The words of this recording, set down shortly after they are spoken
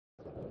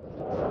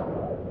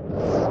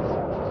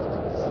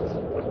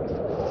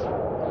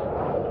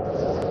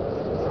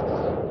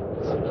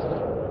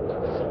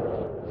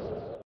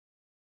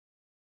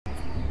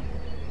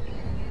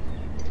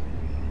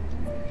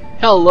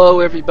Hello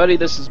everybody,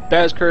 this is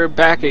Baztopia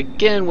back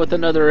again with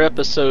another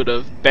episode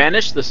of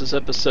Banished. This is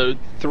episode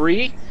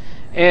 3,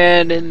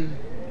 and in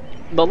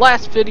the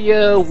last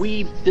video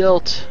we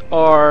built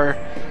our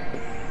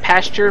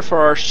pasture for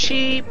our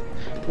sheep,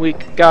 we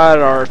got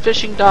our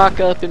fishing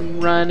dock up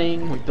and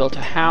running, we built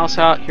a house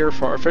out here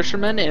for our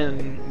fishermen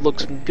and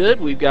looks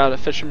good. We've got a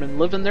fisherman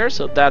living there,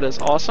 so that is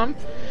awesome.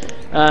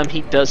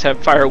 He does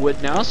have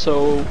firewood now,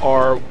 so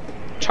our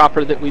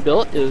chopper that we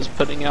built is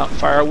putting out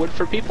firewood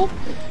for people.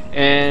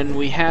 And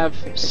we have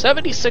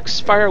 76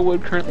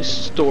 firewood currently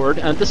stored,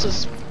 and this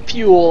is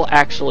fuel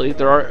actually.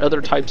 There are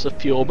other types of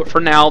fuel, but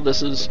for now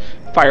this is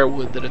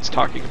firewood that it's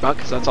talking about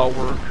because that's all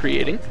we're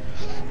creating.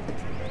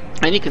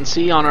 And you can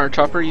see on our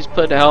chopper he's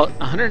put out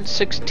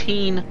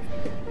 116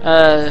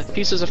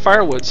 pieces of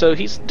firewood, so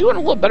he's doing a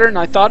little better than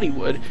I thought he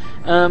would.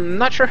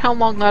 Not sure how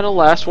long that'll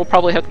last. We'll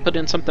probably have to put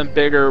in something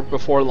bigger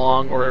before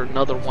long, or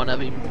another one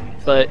of him,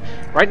 but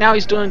right now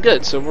he's doing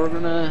good, so we're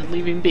gonna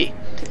leave him be.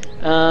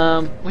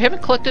 We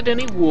haven't collected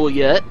any wool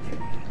yet,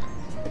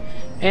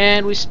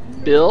 and we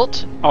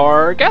built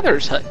our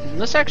gatherer's hut. And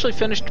this actually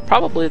finished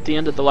probably at the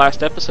end of the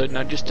last episode, and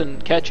I just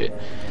didn't catch it.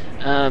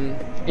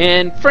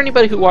 And for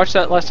anybody who watched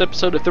that last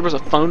episode, if there was a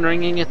phone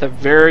ringing at the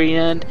very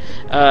end,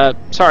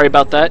 sorry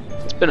about that.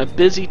 It's been a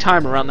busy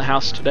time around the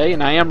house today,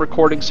 and I am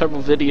recording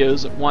several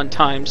videos at one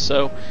time,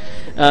 so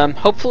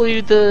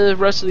hopefully the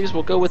rest of these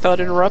will go without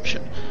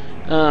interruption.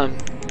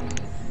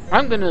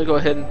 I'm going to go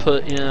ahead and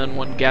put in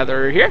one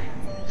gatherer here.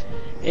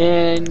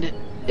 And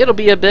it'll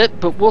be a bit,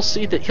 but we'll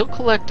see that he'll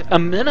collect a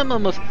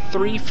minimum of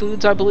 3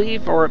 foods, I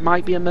believe, or it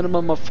might be a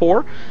minimum of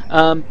 4,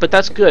 but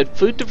that's good.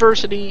 Food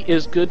diversity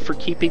is good for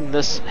keeping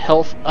this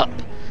health up.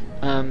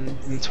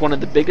 It's one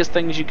of the biggest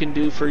things you can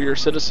do for your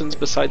citizens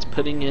besides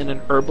putting in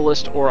an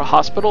herbalist or a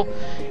hospital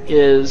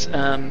is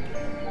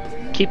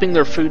keeping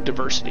their food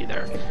diversity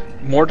there.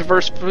 More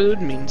diverse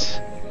food means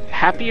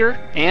happier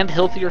and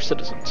healthier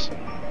citizens.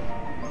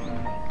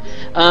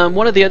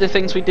 One of the other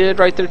things we did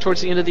right there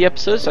towards the end of the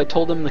episode is I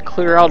told them to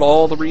clear out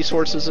all the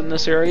resources in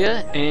this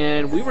area,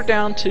 and we were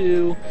down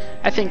to,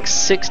 I think,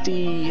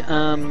 60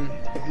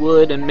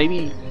 wood and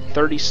maybe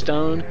 30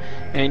 stone,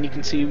 and you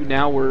can see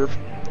now we're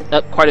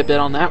up quite a bit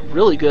on that.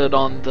 Really good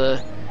on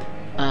the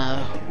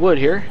wood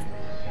here.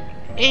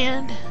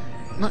 And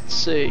let's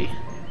see,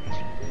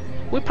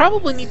 we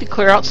probably need to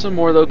clear out some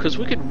more though, because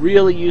we could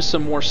really use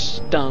some more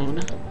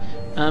stone.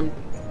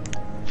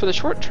 For the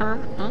short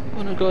term, I'm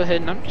going to go ahead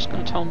and I'm just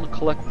going to tell them to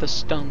collect the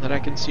stone that I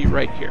can see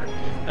right here.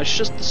 That's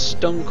just the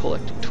stone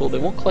collecting tool. They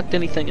won't collect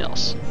anything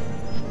else.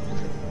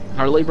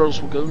 Our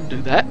laborers will go and do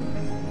that.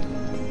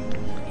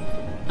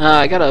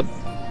 I got a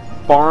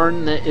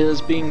barn that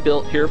is being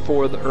built here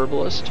for the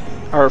herbalist,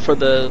 or for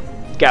the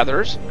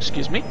gatherers,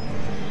 excuse me.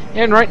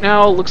 And right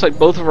now it looks like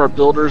both of our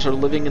builders are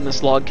living in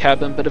this log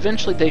cabin, but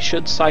eventually they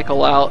should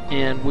cycle out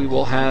and we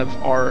will have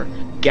our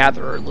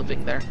gatherer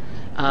living there.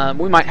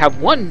 We might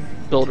have one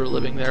builder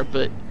living there,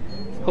 but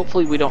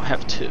hopefully we don't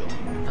have 2.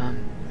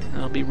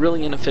 It'll be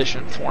really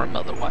inefficient for him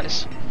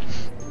otherwise.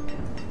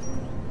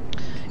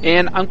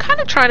 And I'm kind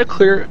of trying to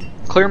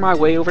clear my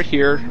way over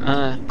here,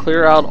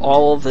 clear out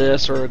all of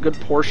this, or a good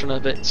portion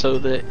of it, so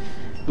that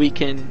we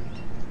can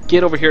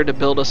get over here to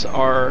build us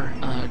our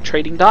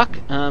trading dock.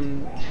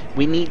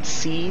 We need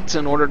seeds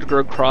in order to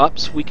grow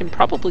crops. We can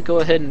probably go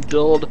ahead and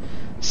build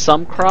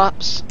some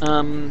crops.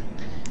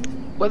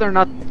 Whether or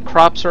not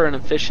crops are an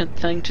efficient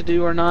thing to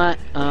do or not,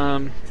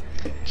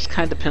 just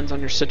kind of depends on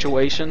your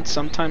situation.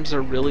 Sometimes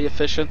they're really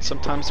efficient,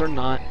 sometimes they're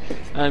not.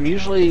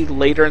 Usually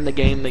later in the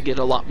game they get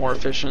a lot more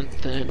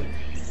efficient than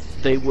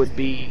they would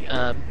be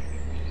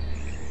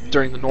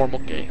during the normal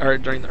game, or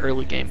during the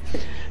early game.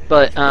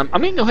 But I'm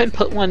going to go ahead and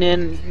put one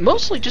in,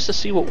 mostly just to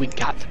see what we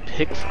got to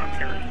pick from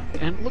here.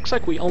 And it looks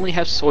like we only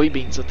have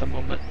soybeans at the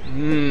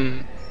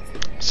moment.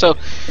 So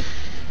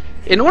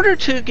in order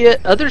to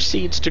get other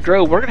seeds to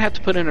grow, we're going to have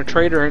to put in a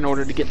trader in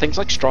order to get things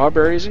like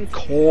strawberries and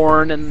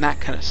corn and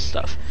that kind of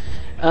stuff.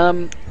 I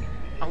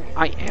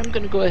am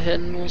going to go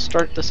ahead and we'll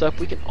start this up.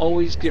 We can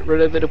always get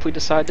rid of it if we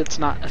decide it's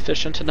not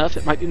efficient enough.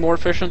 It might be more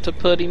efficient to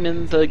put him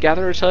in the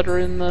gatherer's hut or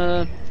in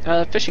the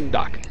fishing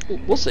dock.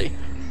 We'll see.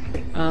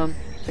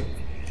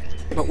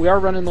 But we are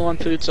running low on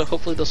food, so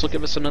hopefully this will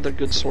give us another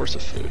good source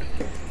of food.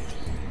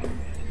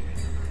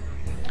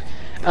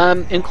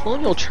 In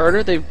Colonial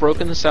Charter, they've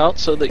broken this out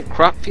so that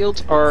crop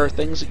fields are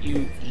things that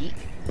you eat.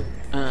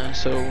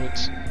 So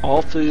it's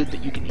all food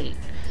that you can eat.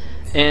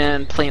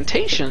 And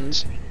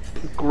plantations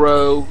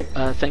grow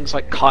things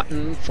like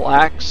cotton,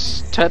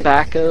 flax,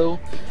 tobacco,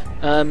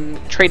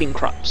 trading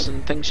crops,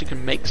 and things you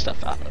can make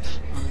stuff out of.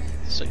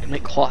 So you can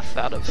make cloth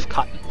out of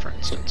cotton, for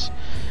instance.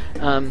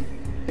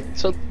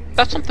 So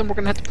that's something we're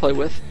going to have to play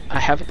with.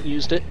 I haven't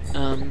used it,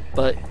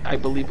 but I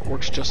believe it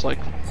works just like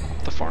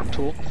the farm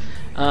tool.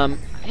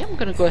 I am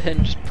going to go ahead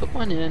and just put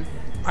one in.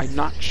 I'm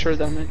not sure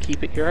that I'm going to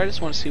keep it here. I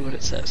just want to see what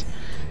it says.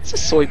 It says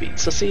soybeans.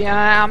 So see,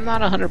 I'm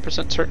not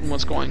 100% certain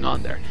what's going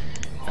on there.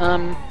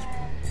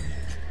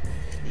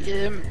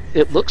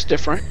 It looks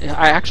different.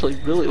 I actually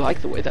really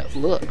like the way that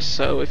looks.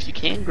 So if you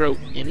can grow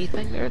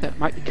anything there, that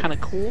might be kind of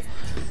cool.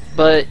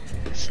 but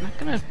it's not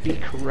going to be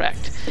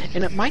correct.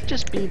 And it might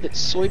just be that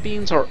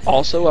soybeans are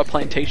also a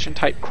plantation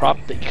type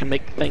crop that you can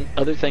make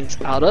other things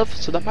out of,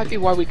 so that might be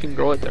why we can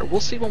grow it there.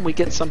 We'll see when we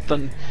get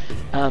something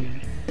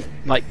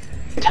like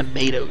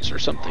tomatoes or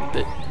something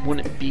that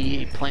wouldn't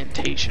be a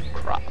plantation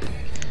crop.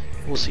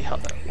 We'll see how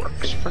that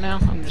works. For now,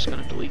 I'm just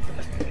going to delete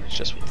that. It's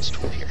just with this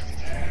tool here.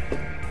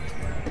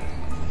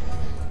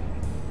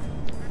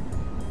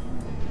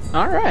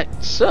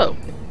 Alright, so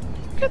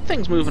got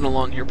things moving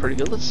along here pretty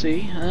good. Let's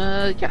see.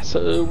 Yeah,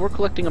 so we're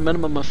collecting a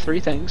minimum of 3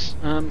 things.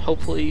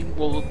 Hopefully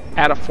we'll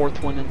add a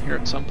 4th one in here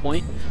at some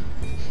point.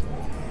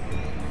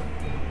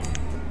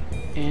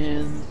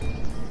 And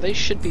they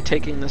should be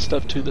taking this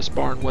stuff to this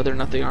barn. Whether or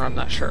not they are, I'm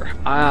not sure.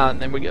 Ah, and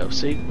there we go.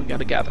 See, we got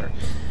to gather.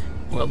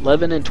 We're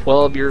 11 and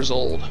 12 years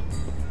old.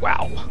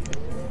 Wow.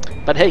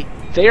 But hey,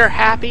 they are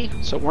happy,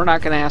 so we're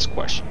not going to ask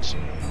questions.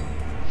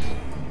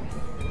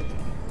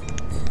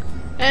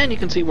 And you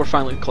can see we're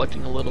finally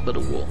collecting a little bit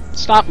of wool.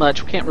 It's not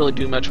much, we can't really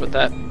do much with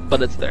that,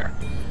 but it's there.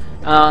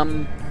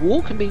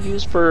 Wool can be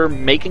used for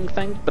making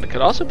things, but it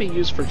could also be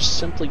used for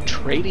simply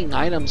trading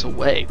items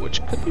away,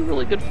 which could be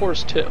really good for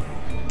us too.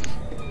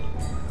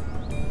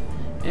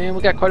 And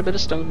we got quite a bit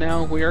of stone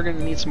now. We are going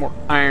to need some more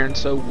iron,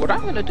 so what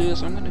I'm going to do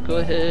is I'm going to go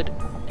ahead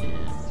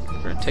and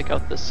we're going to take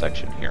out this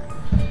section here.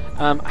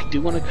 I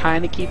do want to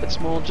kind of keep it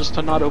small just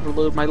to not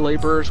overload my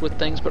laborers with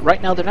things, but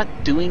right now they're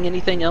not doing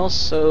anything else,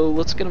 so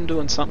let's get them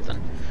doing something.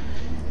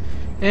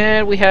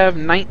 And we have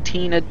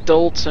 19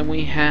 adults, and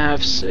we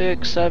have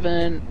 6,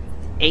 7,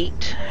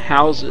 8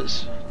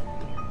 houses.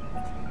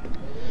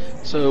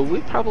 So we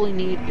probably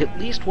need at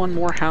least 1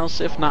 more house,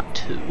 if not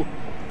 2,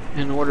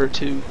 in order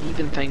to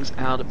even things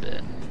out a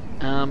bit.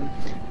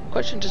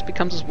 Question just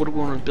becomes is what do we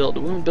want to build?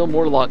 Do we want to build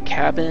more log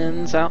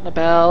cabins out and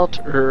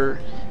about, or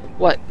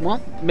what?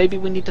 Well, maybe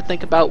we need to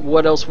think about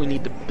what else we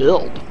need to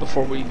build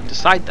before we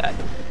decide that.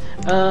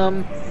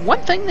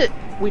 One thing that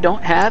we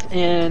don't have,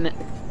 and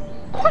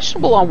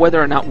questionable on whether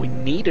or not we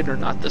need it or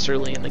not this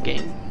early in the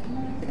game,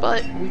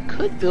 but we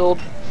could build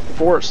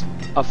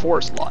a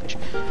forest lodge.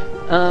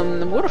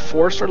 What a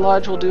forester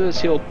lodge will do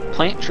is he'll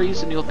plant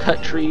trees and he'll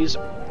cut trees,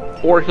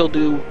 or he'll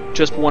do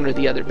just one or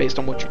the other based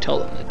on what you tell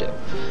them to do.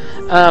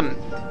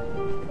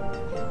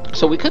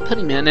 So we could put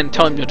him in and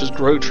tell him to just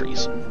grow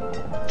trees,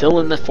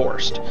 fill in the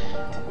forest.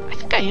 I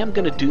think I am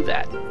going to do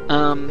that.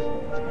 I'm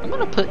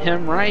going to put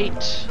him right,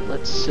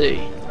 let's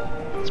see,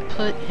 let's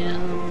put him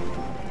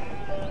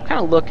kind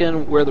of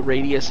looking where the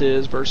radius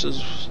is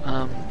versus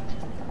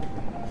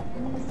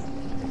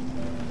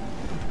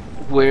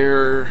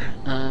where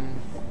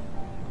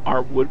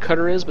our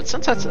woodcutter is, but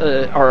since that's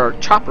our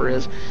chopper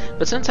is,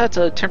 but since that's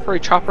a temporary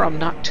chopper, I'm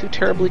not too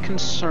terribly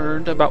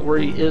concerned about where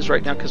he is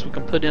right now because we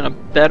can put in a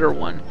better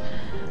one.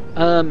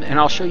 And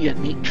I'll show you a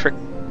neat trick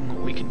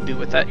we can do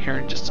with that here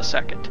in just a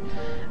second.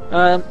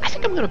 I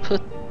think I'm going to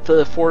put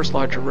the forest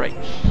lodger right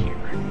here.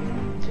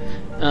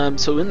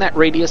 So in that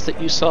radius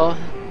that you saw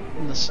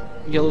in this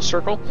yellow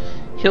circle,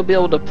 he'll be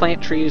able to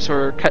plant trees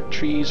or cut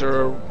trees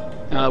or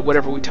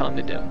whatever we tell him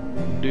to do.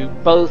 Do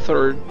both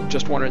or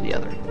just one or the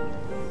other.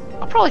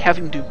 I'll probably have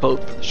him do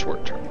both for the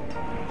short term.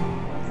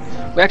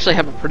 We actually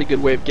have a pretty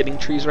good way of getting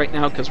trees right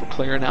now because we're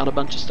clearing out a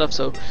bunch of stuff,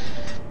 so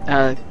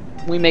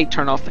we may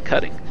turn off the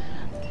cutting.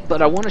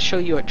 But I want to show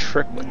you a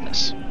trick with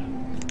this.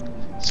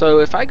 So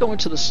if I go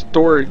into the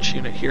storage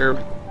unit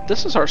here,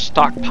 this is our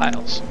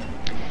stockpiles.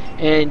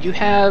 And you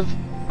have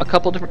a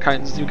couple different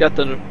kinds. You've got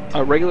the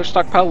regular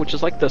stockpile, which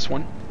is like this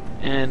one.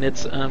 And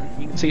it's you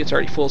can see it's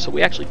already full, so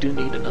we actually do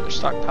need another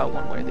stockpile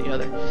one way or the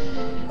other.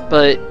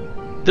 But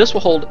this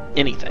will hold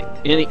anything,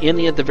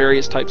 any of the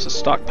various types of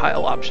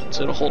stockpile options.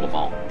 It'll hold them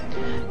all.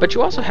 But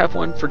you also have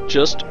one for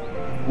just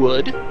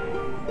wood,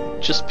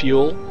 just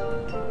fuel,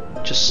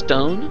 just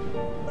stone,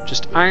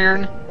 just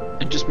iron,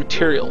 and just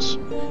materials.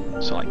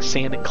 So like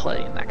sand and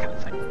clay and that kind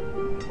of thing.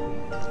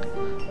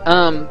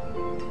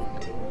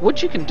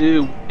 What you can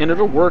do, and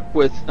it'll work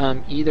with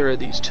either of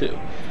these two,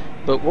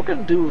 but we're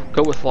going to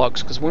go with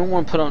logs because we don't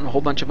want to put on a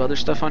whole bunch of other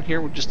stuff on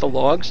here with just the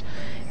logs.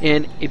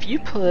 And if you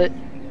put,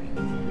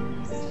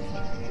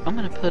 I'm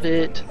going to put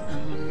it,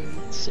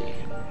 let's see,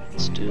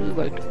 let's do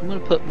like, I'm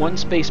going to put one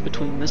space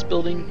between this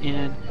building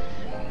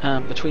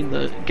and between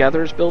the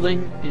gatherer's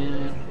building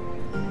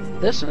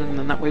and this, and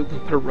then that way we can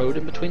put a road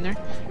in between there.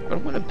 But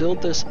I'm going to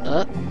build this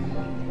up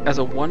as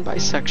a 1 by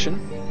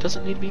section.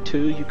 Doesn't need to be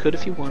 2, you could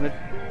if you wanted.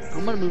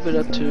 I'm going to move it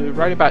up to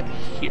right about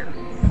here.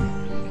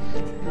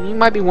 You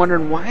might be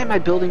wondering, why am I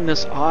building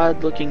this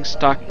odd looking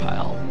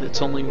stockpile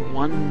that's only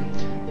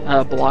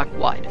 1 block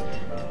wide?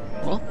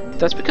 Well,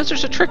 that's because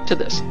there's a trick to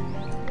this.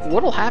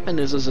 What'll happen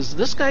is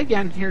this guy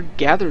down here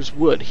gathers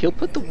wood. He'll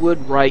put the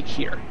wood right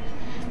here.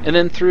 And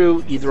then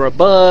through either a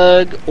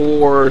bug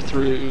or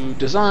through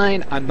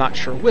design, I'm not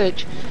sure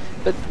which,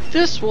 but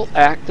this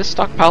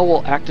stockpile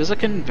will act as a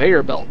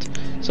conveyor belt.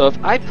 So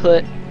if I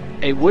put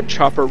a wood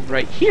chopper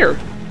right here,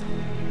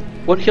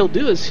 what he'll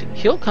do is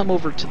he'll come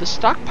over to the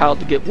stockpile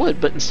to get wood,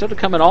 but instead of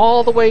coming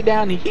all the way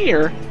down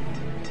here,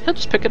 he'll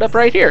just pick it up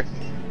right here.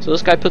 So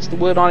this guy puts the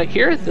wood on it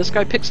here, this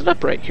guy picks it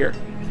up right here.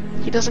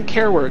 he doesn't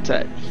care where it's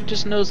at. He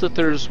just knows that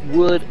there's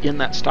wood in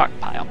that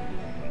stockpile.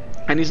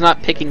 And he's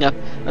not picking up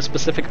a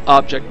specific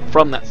object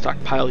from that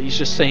stockpile. He's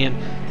just saying,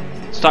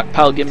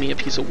 stockpile, give me a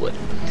piece of wood.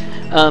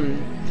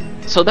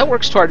 So that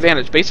works to our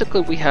advantage.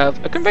 Basically, we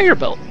have a conveyor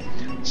belt.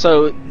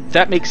 So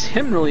that makes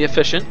him really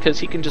efficient because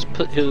he can just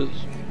put his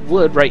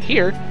wood right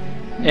here.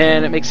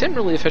 And it makes him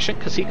really efficient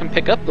because he can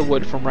pick up the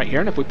wood from right here.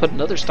 And if we put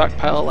another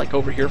stockpile like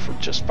over here for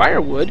just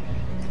firewood,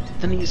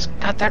 then he's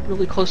got that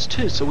really close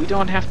too. So we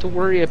don't have to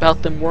worry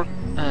about them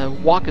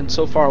walking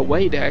so far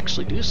away to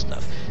actually do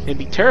stuff. It'd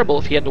be terrible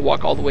if he had to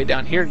walk all the way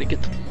down here to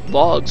get the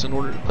logs in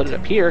order to put it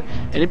up here.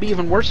 And it'd be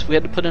even worse if we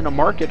had to put in a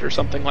market or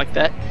something like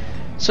that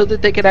so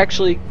that they could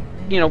actually,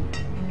 you know,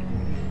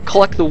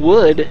 collect the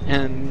wood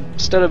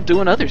instead of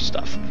doing other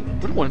stuff.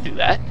 We don't want to do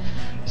that.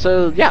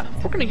 So yeah,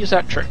 we're going to use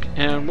that trick,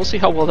 and we'll see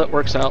how well that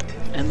works out.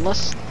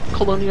 Unless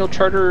Colonial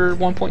Charter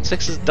 1.6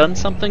 has done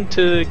something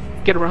to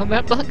get around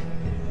that bug,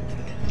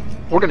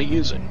 we're going to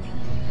use it.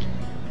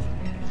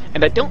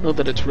 And I don't know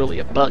that it's really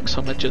a bug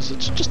so much as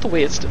it's just the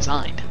way it's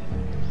designed.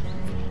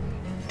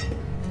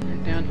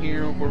 Down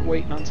here, we're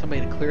waiting on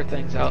somebody to clear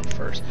things out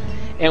first.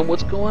 And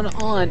what's going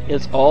on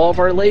is all of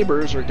our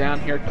laborers are down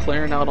here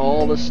clearing out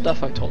all the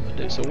stuff I told them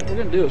to do. So what we're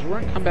going to do is we're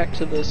going to come back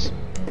to this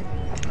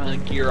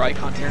gear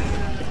icon here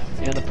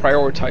and the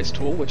prioritize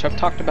tool, which I've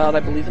talked about, I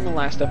believe, in the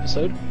last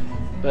episode.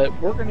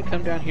 But we're going to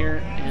come down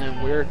here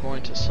and we're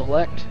going to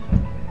select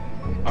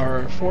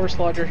our forest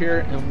lodger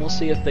here, and we'll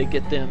see if they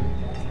get them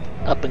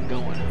up and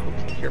going,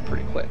 hopefully here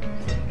pretty quick.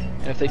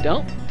 And if they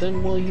don't,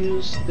 then we'll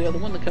use the other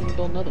one to come and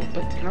build another one.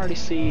 But you can already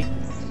see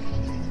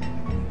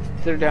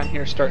they're down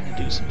here starting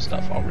to do some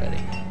stuff already.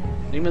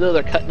 And even though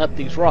they're cutting up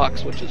these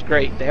rocks, which is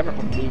great, they haven't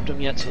removed them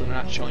yet, so they're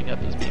not showing up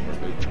as being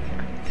removed from here.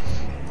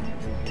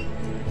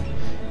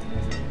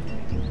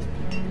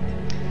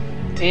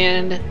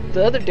 And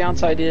the other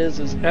downside is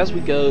as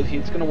we go,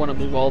 he's going to want to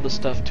move all this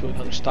stuff to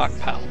another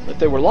stockpile. If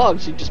they were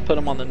logs, he'd just put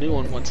them on the new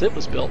one once it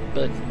was built,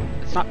 but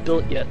it's not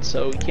built yet,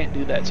 so he can't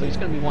do that. So he's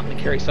going to be wanting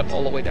to carry stuff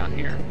all the way down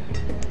here.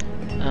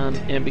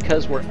 And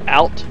because we're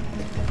out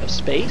of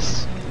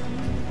space,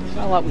 there's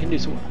not a lot we can do.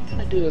 So what I'm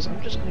going to do is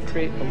I'm just going to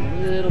create a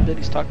little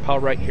bitty stockpile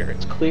right here.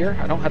 It's clear.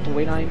 I don't have to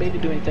wait on anybody to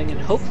do anything,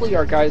 and hopefully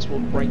our guys will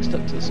bring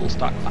stuff to this little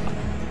stockpile.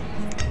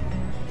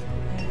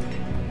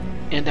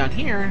 And down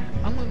here,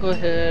 I'm going to go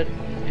ahead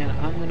and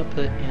I'm going to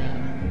put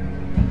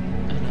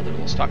in another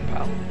little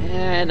stockpile.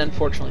 And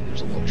unfortunately,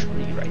 there's a little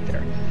tree right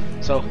there.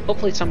 So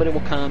hopefully somebody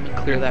will come and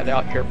clear that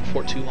out here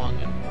before too long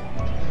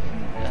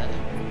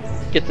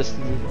and get this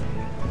moving.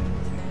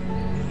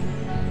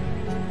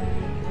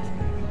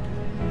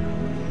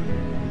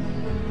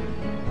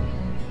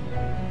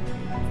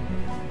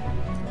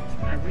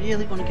 I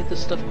really want to get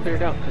this stuff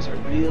cleared out because I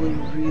really,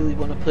 really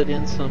want to put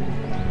in some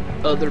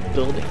other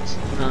buildings.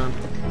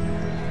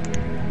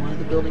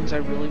 Buildings I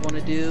really want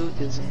to do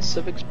is in the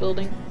Civics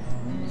building.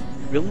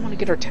 I really want to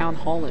get our town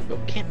hall in, but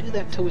we can't do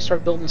that until we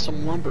start building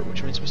some lumber,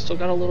 which means we still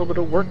got a little bit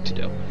of work to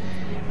do.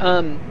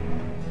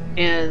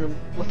 And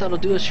what that'll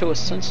do is show us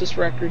census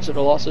records.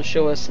 It'll also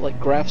show us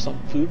like graphs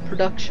on food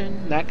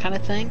production, that kind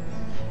of thing.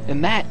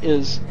 And that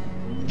is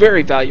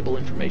very valuable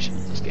information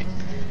in this game.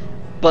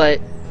 But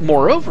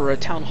moreover, a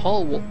town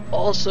hall will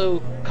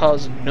also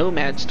cause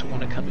nomads to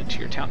want to come into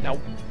your town.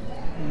 Now,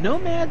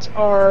 nomads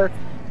are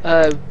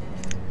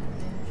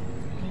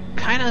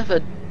kind of a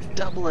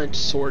double-edged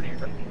sword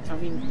here. I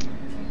mean,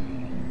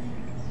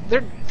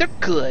 they're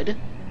good.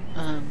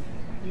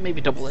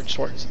 Maybe double-edged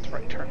sword isn't the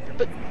right term here,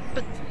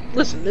 but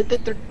listen,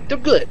 they're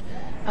good.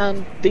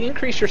 They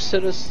increase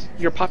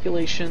your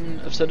population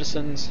of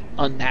citizens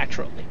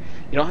unnaturally.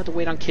 You don't have to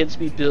wait on kids to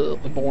be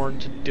born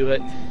to do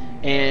it,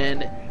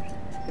 and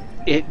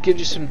it gives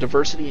you some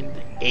diversity in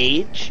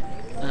age.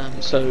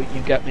 So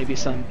you've got maybe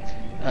some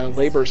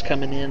laborers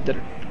coming in that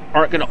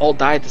aren't going to all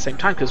die at the same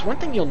time, because one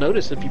thing you'll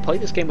notice if you play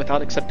this game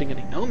without accepting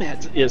any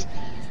nomads is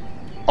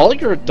all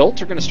your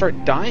adults are going to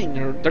start dying,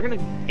 or they're going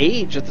to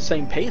age at the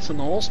same pace and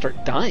they'll all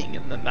start dying,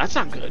 and then that's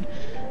not good.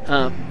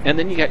 And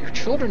then you got your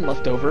children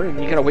left over,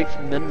 and you got to wait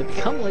for them to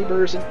become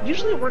laborers, and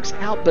usually it works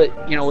out,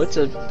 but you know, it's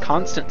a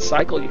constant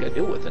cycle you got to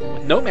deal with, and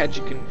with nomads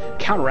you can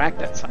counteract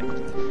that cycle.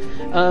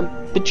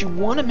 But you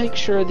want to make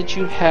sure that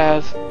you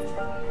have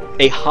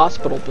a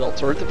hospital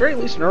built, or at the very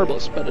least an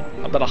herbalist,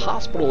 but a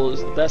hospital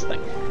is the best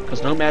thing,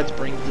 because nomads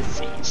bring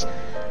disease.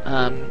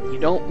 You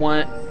don't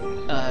want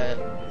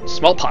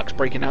smallpox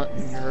breaking out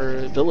in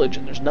your village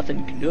and there's nothing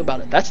you can do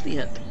about it. That's the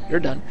end. You're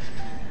done.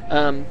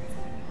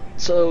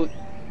 So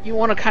you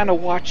want to kind of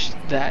watch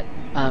that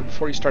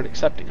before you start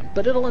accepting them,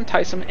 but it'll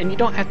entice them, and you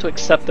don't have to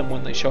accept them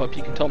when they show up.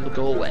 You can tell them to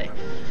go away,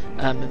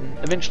 and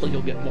eventually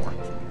you'll get more.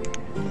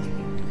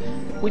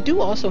 We do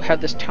also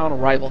have this town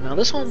arrival. Now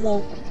this one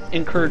won't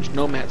encourage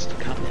nomads to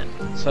come in,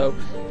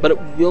 but it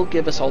will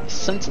give us all the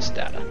census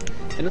data,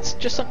 and it's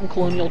just something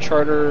Colonial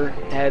Charter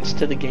adds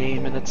to the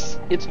game, and it's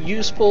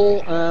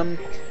useful.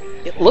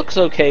 It looks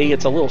okay.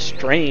 It's a little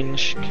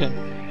strange,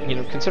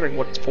 considering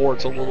what it's for.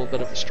 It's a little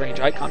bit of a strange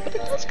icon, but it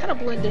does kind of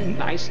blend in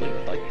nicely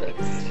with like the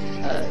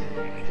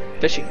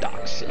fishing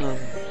docks.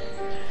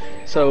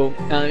 So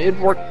it'd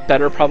work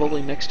better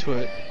probably next to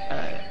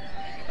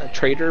a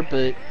trader,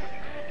 but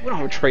we don't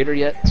have a trader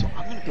yet, so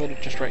I'm going to build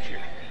it just right here.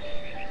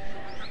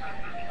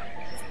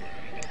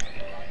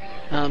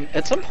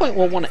 At some point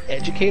we'll want to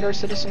educate our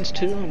citizens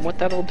too, and what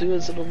that'll do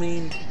is it'll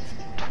mean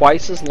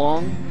twice as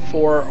long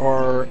for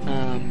our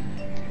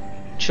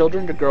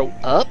children to grow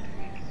up,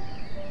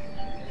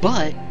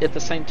 but at the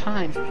same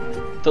time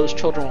those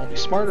children will be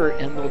smarter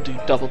and they'll do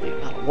double the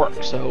amount of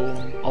work. So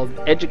an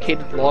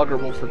educated logger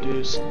will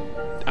produce,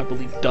 I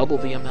believe, double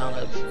the amount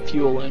of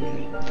fuel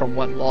from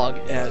one log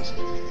as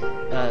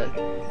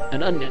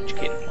an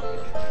uneducated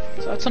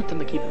one. So that's something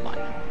to keep in mind.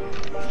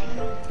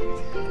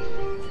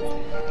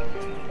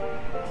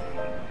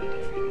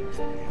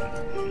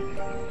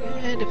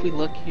 And if we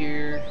look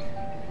here,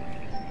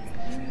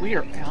 we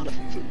are out of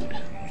food.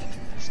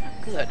 That's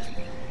not good.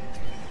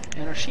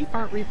 And our sheep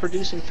aren't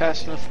reproducing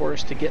fast enough for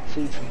us to get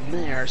food from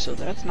there, so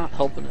that's not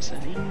helping us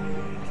any.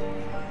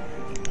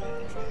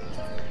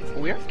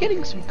 We are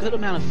getting some good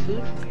amount of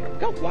food. We've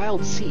got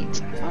wild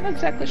seeds. I'm not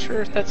exactly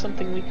sure if that's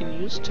something we can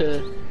use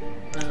to...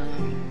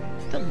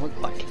 doesn't look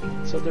like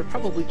it. So they're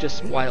probably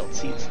just wild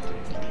seeds that they're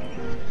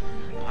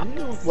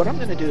eating. What I'm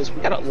going to do is,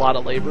 we got a lot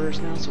of laborers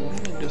now, so what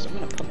I'm going to do is I'm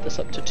going to pump this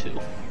up to 2.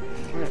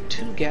 We're going to have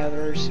 2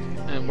 gatherers,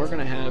 and we're going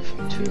to have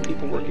 2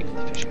 people working at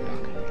the fishing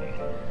dock.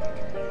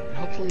 And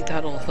hopefully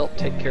that'll help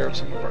take care of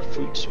some of our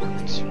food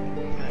shortages.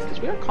 Because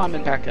we are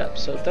climbing back up,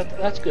 so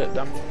that's good.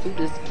 Food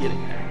is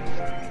getting there.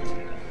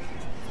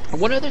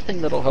 And one other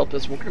thing that'll help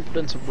is we're going to put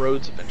in some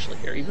roads eventually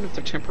here, even if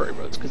they're temporary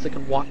roads, because they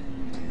can walk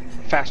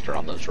faster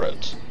on those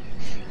roads.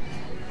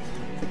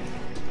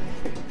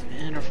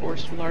 And our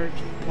forest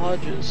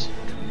lodge is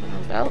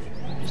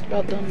just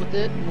about done with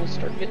it, and we'll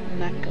start getting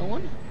that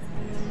going.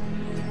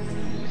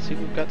 You can see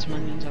we've got some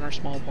onions in our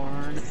small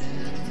barn,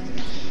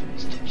 and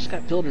still just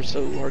got builders,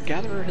 so our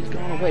gatherer has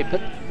gone away.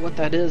 But what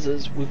that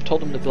is we've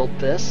told him to build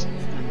this,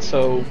 and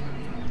so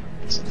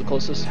this is the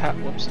closest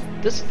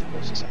this is the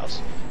closest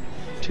house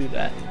to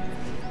that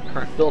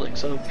current building.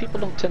 So people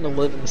don't tend to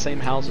live in the same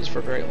houses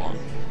for very long.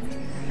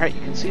 Alright,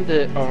 you can see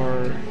that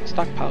our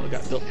stockpile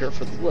got built here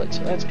for the wood,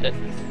 so that's good.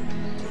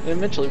 And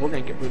eventually we're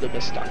going to get rid of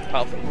this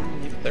stockpile, but we're going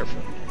to leave it there for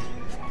now.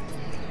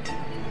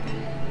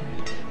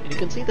 And you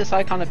can see this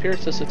icon up here, it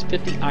says it's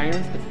 50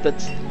 iron, but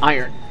that's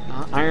iron,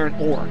 not iron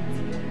ore.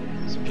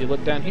 So if you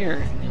look down here,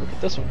 and you look at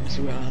this one, you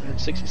see we have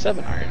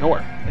 167 iron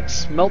ore. Let's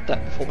smelt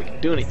that before we can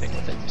do anything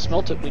with it. To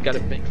smelt it, we got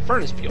to make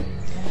furnace fuel.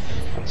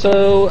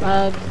 So,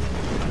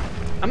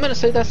 I'm going to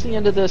say that's the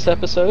end of this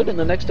episode. In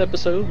the next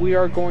episode, we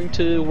are going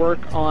to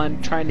work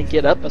on trying to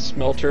get up a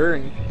smelter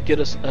and get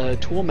us a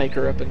tool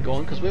maker up and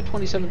going, because we have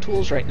 27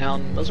 tools right now,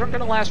 and those aren't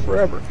going to last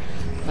forever.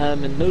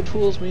 And no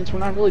tools means we're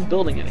not really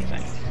building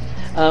anything.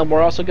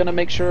 We're also going to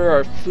make sure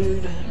our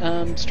food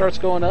starts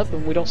going up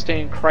and we don't stay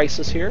in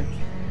crisis here.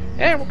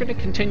 And we're going to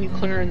continue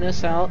clearing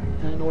this out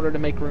in order to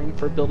make room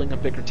for building a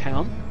bigger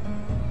town.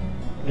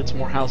 Get some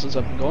more houses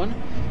up and going.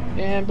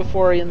 And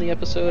before I end the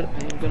episode,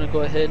 I am going to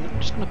go ahead and I'm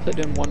just going to put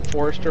in 1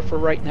 forester for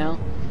right now.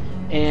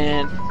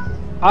 And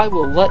I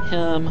will let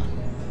him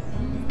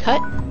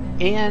cut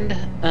and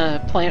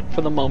plant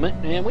for the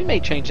moment. And we may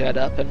change that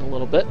up in a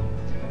little bit.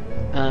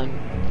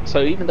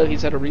 So even though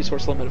he's at a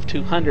resource limit of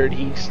 200,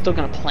 he's still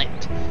going to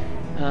plant.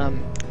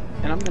 And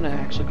I'm going to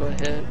actually go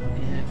ahead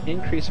and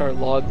increase our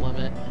log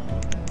limit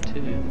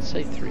to, let's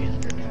say,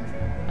 300.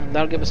 And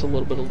that'll give us a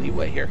little bit of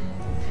leeway here.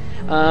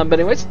 But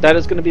anyways, that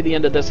is going to be the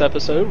end of this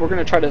episode. We're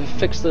going to try to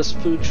fix this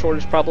food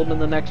shortage problem in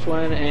the next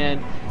one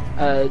and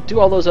do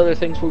all those other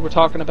things we were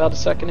talking about a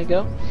second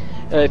ago.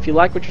 If you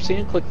like what you're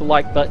seeing, click the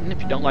like button.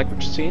 If you don't like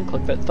what you're seeing,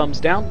 click that thumbs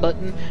down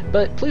button.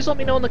 But please let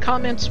me know in the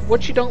comments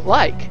what you don't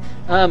like.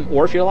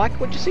 Or if you like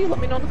what you see, let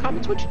me know in the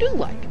comments what you do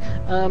like.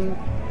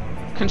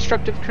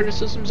 Constructive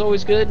criticism is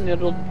always good, and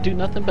it'll do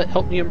nothing but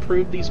help me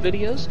improve these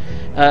videos.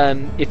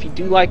 If you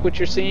do like what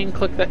you're seeing,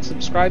 click that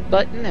subscribe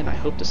button, and I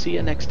hope to see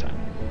you next time.